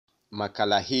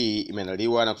Makala hii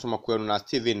imeandaliwa na kusoma kwenu na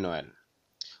Steven Noel.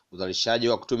 Uzalishaji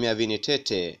wa kutumia viini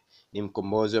tete ni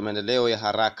mkombozi wa maendeleo ya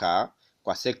haraka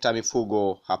kwa sekta ya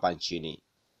mifugo hapa nchini.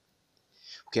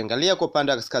 Ukiangalia kwa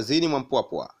upande wa kaskazini mwa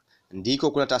Mpwapwa,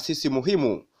 ndiko kuna taasisi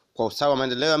muhimu kwa usawa wa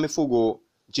maendeleo ya mifugo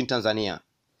nchini Tanzania.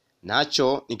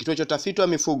 Nacho ni kituo cha utafiti wa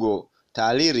mifugo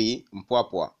Taliri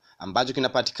Mpwapwa, ambacho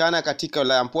kinapatikana katika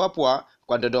wilaya ya Mpwapwa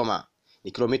kwa Dodoma.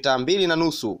 Ni kilomita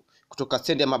 2.5 kutoka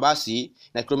stendi ya mabasi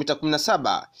na kilomita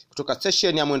 17 kutoka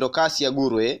station ya mwendokasi ya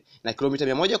Gurwe na kilomita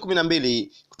 112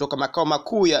 kutoka makao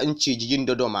makuu ya nchi jijini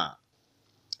Dodoma.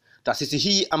 Taasisi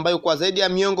hii ambayo kwa zaidi ya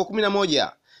miongo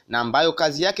 11 na ambayo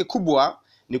kazi yake kubwa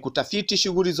ni kutafiti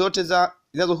shughuli zote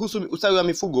zinazohusu ustawi wa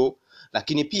mifugo,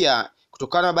 lakini pia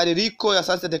kutokana na mabadiliko ya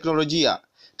sayansi na teknolojia,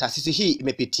 taasisi hii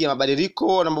imepitia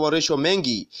mabadiliko na maboresho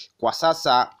mengi kwa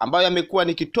sasa, ambayo yamekuwa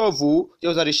ni kitovu cha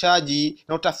uzalishaji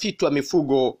na utafiti wa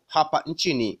mifugo hapa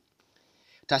nchini.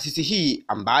 Taasisi hii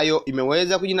ambayo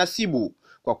imeweza kujinasibu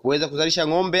kwa kuweza kuzalisha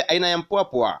ng'ombe aina ya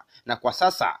Mpwapwa, na kwa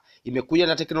sasa imekuja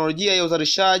na teknolojia ya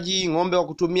uzalishaji ng'ombe kwa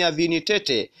kutumia viini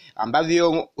tete,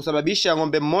 ambavyo husababisha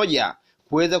ng'ombe mmoja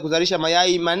kuweza kuzalisha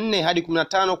mayai 4 hadi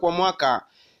 15 kwa mwaka,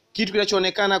 kitu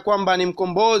kinachoonekana kwamba ni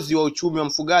mkombozi wa uchumi wa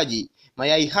mfugaji.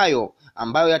 Mayai hayo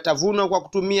ambayo yatavunwa kwa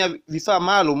kutumia vifaa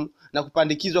maalum na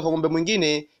kupandikizwa kwa ng'ombe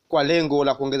mwingine kwa lengo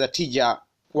la kuongeza tija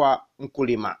kwa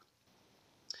mkulima.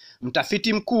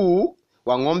 Mtafiti mkuu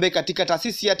wa ng'ombe katika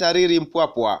taasisi ya Taliri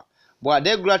Mpwapwa, Bwana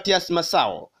Deogratius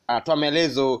Masao, anatoa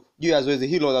maelezo juu ya zoezi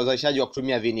hilo la uzalishaji wa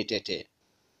kutumia viini tete.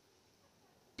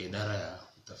 Idara ya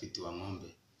utafiti wa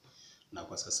ng'ombe, na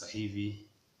kwa sasa hivi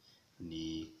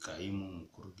ni kaimu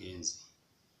mkurugenzi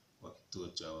wa kituo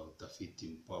cha utafiti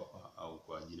Mpwapwa, au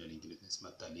kwa jina lingine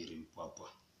tunasema Taliri Mpwapwa.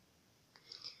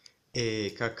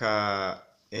 Kaka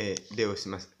Deus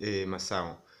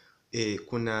Masao,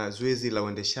 kuna zoezi la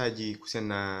uendeshaji kuhusiana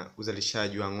na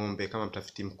uzalishaji wa ng'ombe kama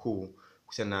mtafiti mkuu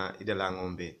kuhusiana na idara ya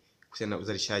ng'ombe kuhusiana na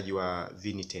uzalishaji wa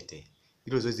viini tete.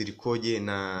 Hilo zoezi likoje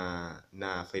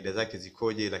na faida zake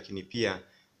zikoje, lakini pia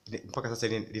mpaka sasa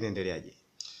linaendeleaje?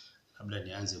 Labda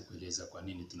nianze kueleza kwa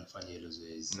nini tunafanya hilo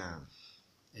zoezi. Naam.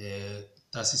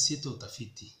 Taasisi yetu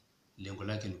utafiti, lengo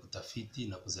lake ni kutafiti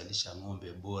na kuzalisha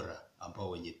ng'ombe bora ambao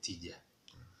wenye tija.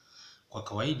 Kwa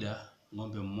kawaida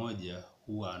ng'ombe mmoja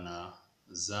huwa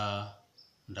anazaa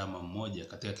ndama mmoja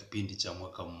katika kipindi cha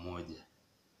mwaka mmoja.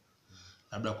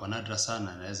 Labda kwa nadra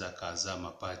sana anaweza kazaa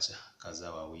mapacha,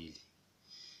 kazaa wawili.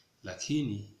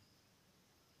 Lakini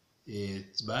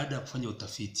baada ya kufanya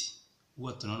utafiti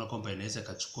huwa tunaona kwamba inaweza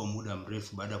kachukua muda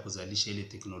mrefu baada ya kuzalisha ile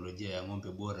teknolojia ya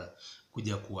ng'ombe bora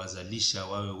kuja kuwazalisha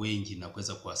wawe wengi na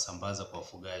kuweza kuwasambaza kwa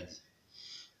wafugaji.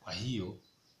 Kwa hiyo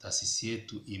taasisi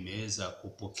yetu imeweza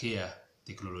kupokea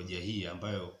teknolojia hii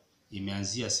ambayo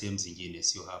imeanzia sehemu zingine,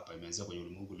 sio hapa, imeanzia kwenye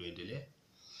ulimwengu ulioendelea,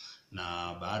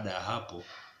 na baada ya hapo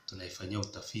tunaifanyia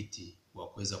utafiti wa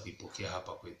kuweza kuipokea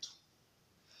hapa kwetu.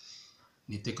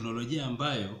 Ni teknolojia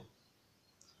ambayo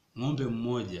ng'ombe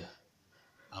mmoja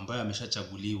ambaye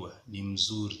ameshachaguliwa ni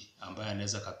mzuri, ambaye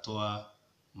anaweza katoa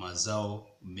mazao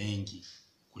mengi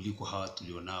kuliko hawa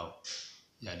tulionao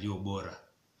yaliyo bora,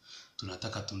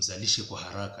 tunataka tumzalishe kwa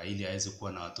haraka ili aweze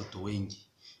kuwa na watoto wengi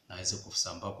na aweze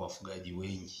kusambaa kwa wafugaji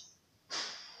wengi.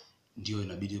 Ndio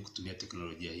inabidi kutumia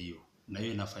teknolojia hiyo, na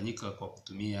hiyo inafanyika kwa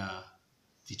kutumia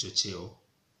vichocheo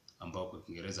ambao kwa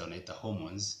Kiingereza wanaita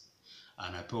hormones.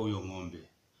 Anapewa huyo ng'ombe.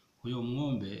 Huyo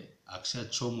ng'ombe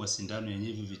akishachomwa sindano yenye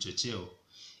hivi vichocheo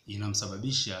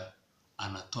inamsababisha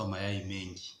anatoa mayai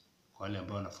mengi. Kwa wale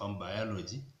ambao wanafahamu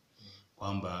biology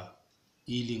kwamba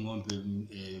ili ng'ombe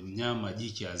mnyama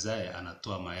jike azae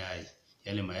anatoa mayai.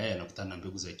 Yale mayai yanakutana na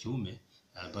mbegu za kiume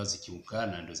ambazo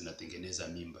zikiungana ndio zinatengeneza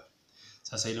mimba.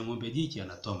 Sasa ile ng'ombe jike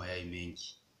anatoa mayai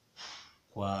mengi.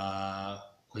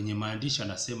 Kwenye maandishi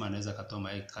anasema anaweza katoa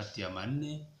mayai kati ya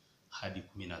 4 hadi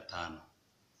 15.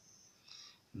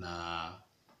 Na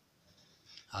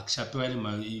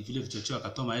akishapewa vile vichocheo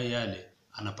akatoa mayai yale,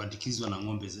 anapandikizwa na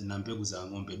ng'ombe na mbegu za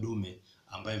ng'ombe dume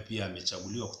ambaye pia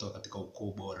amechaguliwa kutoka katika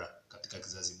ukoo bora, katika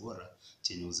kizazi bora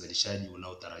chenye uzalishaji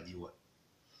unaotarajiwa.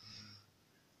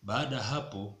 Baada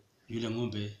hapo yule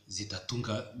ng'ombe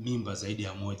zitatunga mimba zaidi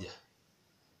ya moja.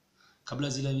 Kabla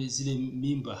zile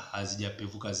mimba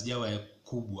hazijapevuka, hazijawa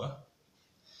kubwa,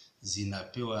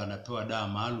 anapewa dawa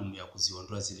maalum ya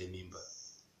kuziondoa zile mimba.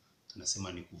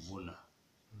 Tunasema ni kuvuna.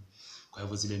 Kwa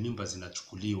hivyo zile mimba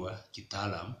zinachukuliwa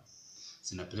kitaalamu,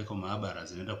 zinapelekwa maabara,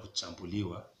 zinaenda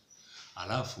kuchambuliwa,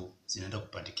 alafu zinaenda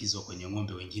kupandikizwa kwenye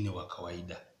ng'ombe wengine wa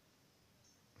kawaida.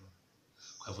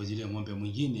 Kwa hivyo zile ng'ombe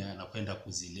mwingine anakwenda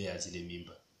kuzilea zile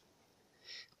mimba.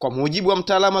 Kwa mujibu wa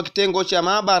mtaalamu wa kitengo cha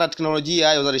maabara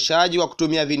teknolojia ya uzalishaji wa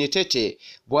kutumia viini tete,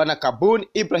 Bwana Kabuni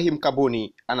Ibrahim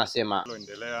Kabuni anasema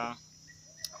endelea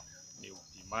ni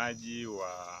upimaji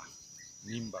wa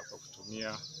mimba kwa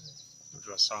kutumia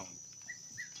ultrasound.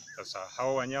 Sasa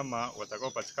hao wanyama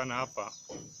watakaopatikana hapa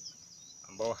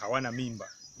ambao hawana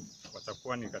mimba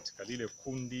watakuwa ni katika lile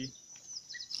kundi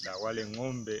la wale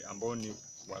ng'ombe ambao ni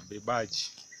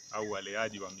wabebaji au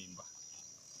waleaji wa mimba.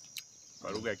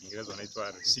 Kwa lugha ya Kiingereza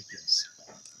wanaitwa recipients.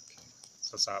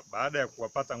 Sasa baada ya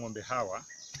kuwapata ng'ombe hawa,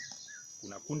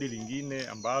 kuna kundi lingine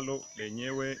ambalo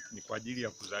lenyewe ni kwa ajili ya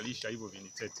kuzalisha hivyo viini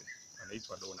tete,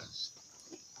 wanaitwa donors.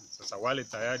 Sasa wale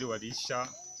tayari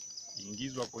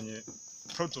walishaingizwa kwenye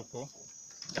protocol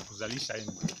ya kuzalisha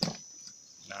embryo.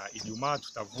 Na Ijumaa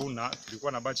tutavuna,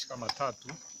 tulikuwa na batch kama 3.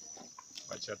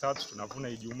 Batch ya 3 tunavuna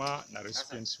Ijumaa, na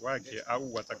recipients wake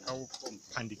au watakao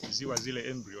pandikiziwa zile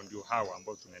embryo ndio hawa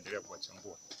ambao tunaendelea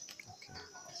kuwachambua.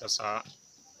 Sasa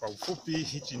kwa ufupi,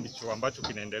 hichi ndicho ambacho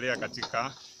kinaendelea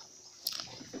katika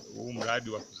huu mradi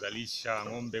wa kuzalisha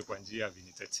ng'ombe kwa njia ya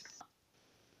viini tete.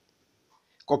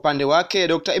 Kwa upande wake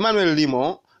Dr. Emmanuel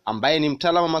Limo ambaye ni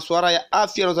mtaalamu wa masuala ya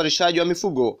afya na uzalishaji wa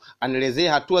mifugo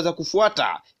anaelezea hatua za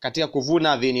kufuata katika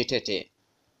kuvuna viini tete.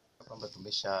 Kwamba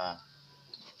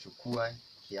tumeshachukua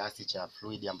kiasi cha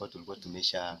fluid ambayo tulikuwa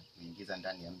tumeshaingiza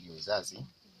ndani ya mji wa uzazi,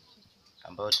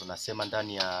 ambayo tunasema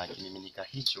ndani ya kimiminika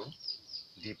hicho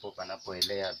ndipo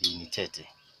panapoelea viini tete.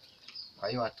 Kwa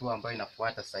hiyo hatua ambayo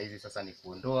inafuata sasa hizi sasa ni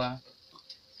kuondoa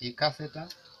hii catheter,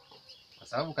 kwa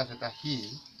sababu catheter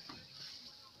hii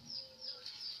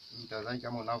mtazamaji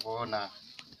kama unavyoona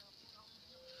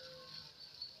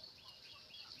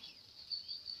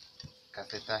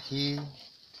catheter hii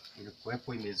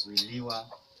ilikuwepo imezuiliwa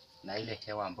na ile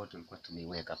hewa ambayo tulikuwa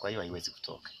tumeiweka, kwa hiyo haiwezi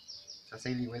kutoka. Sasa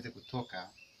ili iweze kutoka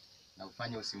na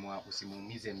ufanye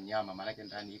usimuumize mnyama, maana yake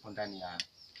ndani iko ndani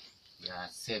ya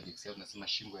cervix, au tunasema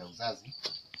shingo ya uzazi.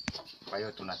 Kwa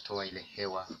hiyo tunatoa ile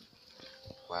hewa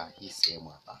kwa hii sehemu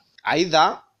hapa.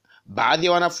 Aidha, baadhi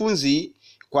ya wanafunzi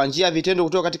kwa njia ya vitendo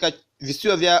kutoka katika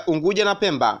visiwa vya Unguja na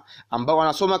Pemba ambao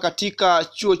wanasoma katika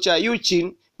chuo cha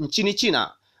Yuchin nchini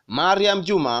China, Mariam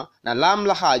Juma na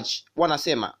Lamla Haj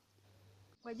wanasema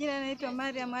Kwa jina naitwa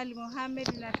Mariam Ali Mohamed,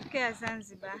 natokea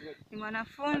Zanzibar. Ni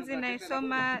mwanafunzi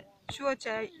naisoma chuo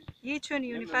cha Yichun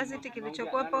University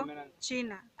kilichokuwepo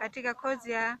China katika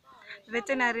kozi ya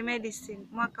veterinary medicine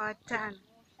mwaka wa 5.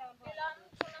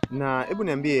 Na hebu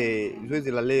niambie,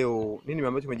 zoezi la leo nini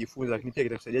ambacho umejifunza, lakini pia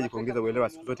kitakusaidiaje kuongeza uelewa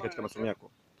siku zote katika masomo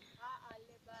yako?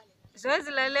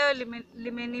 Zoezi la leo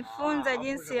limenifunza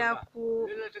jinsi ya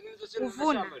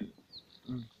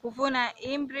kuvuna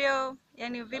embryo,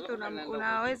 yani vipi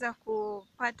unaweza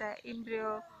kupata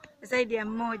embryo zaidi ya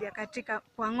mmoja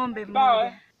kwa ng'ombe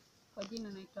mmoja. Kwa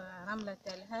jina naitwa Ramla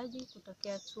Talhaji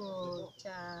kutokea chuo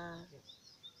cha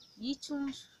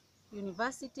Yichun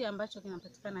University ambacho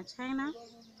kinapatikana China.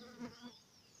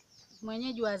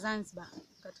 Mwenyeji wa Zanzibar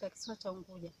katika kisiwa cha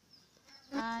Unguja.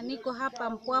 Niko hapa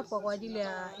Mpwapwa kwa ajili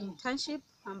ya internship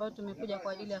ambayo tumekuja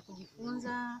kwa ajili ya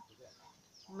kujifunza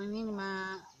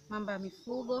mambo ya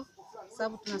mifugo,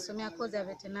 sababu tunasomea kozi ya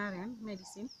veterinary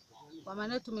medicine. Kwa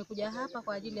maana tumekuja hapa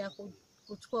kwa ajili ya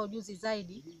kuchukua ujuzi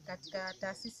zaidi katika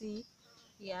taasisi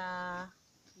ya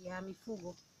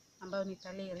mifugo ambayo ni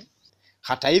Taliri.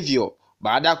 Hata hivyo,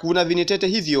 baada ya kuvuna viini tete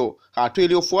hivyo, hatua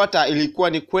iliyofuata ilikuwa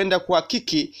ni kwenda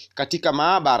kuhakiki katika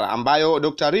maabara ambayo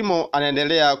Dr. Rimo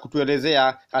anaendelea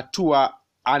kutuelezea hatua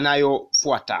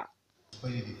anayofuata. Kwa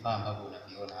hiyo vifaa ambavyo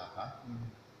unaviona hapa.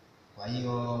 Kwa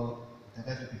hiyo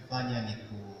tutakachokifanya ni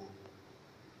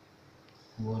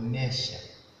kuonesha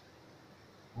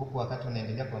huku wakati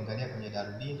unaendelea kuangalia kwenye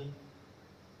darubini,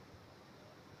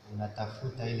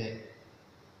 unatafuta ile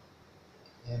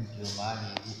embryo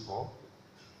mahali ilipo.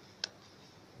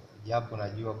 Japo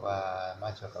najua kwa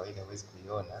macho ya kawaida huwezi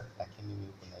kuiona, lakini mimi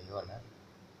huko naiona.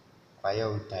 Kwa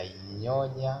hiyo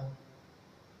utainyonya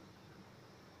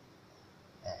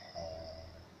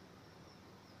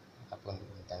hapo,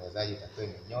 mtangazaji, itakuwa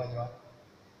imenyonywa.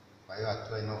 Kwa hiyo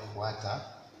hatua inayofuata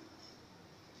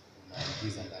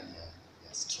unaingiza ndani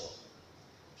ya straw.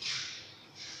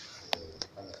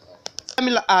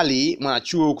 Amila Ali,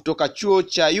 mwanachuo kutoka chuo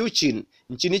cha Yuchin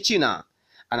nchini China,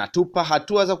 anatupa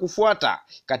hatua za kufuata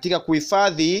katika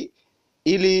kuhifadhi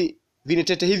ili viini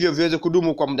tete hivyo viweze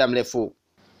kudumu kwa muda mrefu.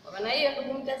 Kwa maana hiyo,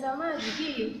 ndugu mtazamaji,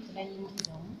 hii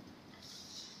tunaingiza huko.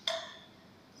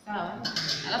 Sawa?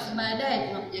 Alafu baadaye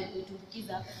tunakuja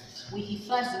kuitumbukiza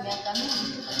kuhifadhi miaka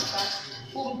mingi katika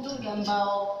huu mtungi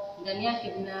ambao ndani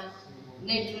yake mna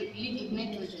liquid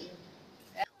nitrogen.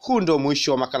 Huu ndio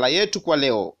mwisho wa makala yetu kwa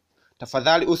leo.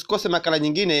 Tafadhali usikose makala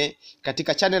nyingine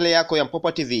katika channel yako ya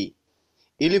Mpwapwa TV.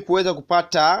 Ili kuweza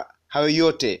kupata hayo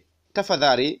yote,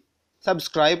 tafadhali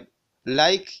subscribe,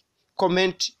 like,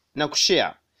 comment na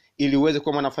kushare ili uweze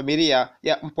kuwa mwanafamilia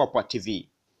ya Mpwapwa TV.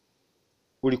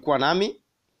 Ulikuwa nami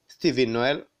Steven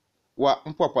Noel wa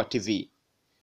Mpwapwa TV.